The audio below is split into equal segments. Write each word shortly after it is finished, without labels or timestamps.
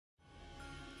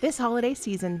This holiday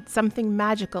season, something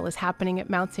magical is happening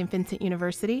at Mount St. Vincent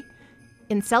University.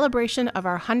 In celebration of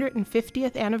our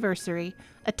 150th anniversary,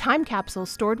 a time capsule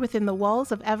stored within the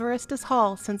walls of Everestus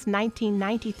Hall since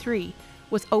 1993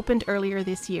 was opened earlier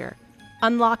this year,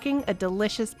 unlocking a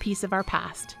delicious piece of our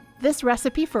past. This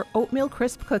recipe for oatmeal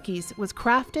crisp cookies was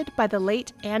crafted by the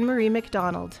late Anne Marie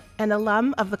MacDonald, an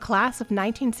alum of the class of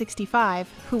 1965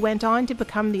 who went on to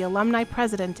become the alumni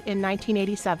president in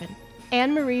 1987.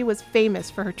 Anne Marie was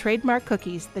famous for her trademark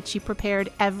cookies that she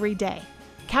prepared every day.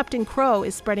 Captain Crow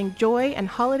is spreading joy and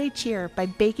holiday cheer by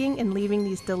baking and leaving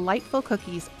these delightful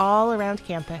cookies all around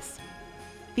campus.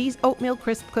 These oatmeal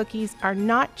crisp cookies are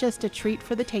not just a treat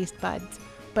for the taste buds,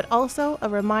 but also a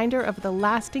reminder of the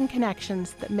lasting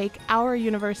connections that make our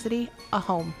university a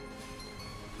home.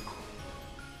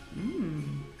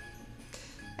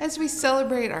 As we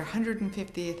celebrate our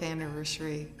 150th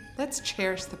anniversary, let's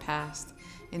cherish the past,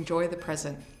 enjoy the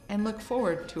present, and look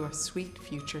forward to a sweet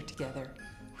future together.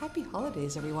 Happy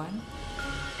holidays, everyone.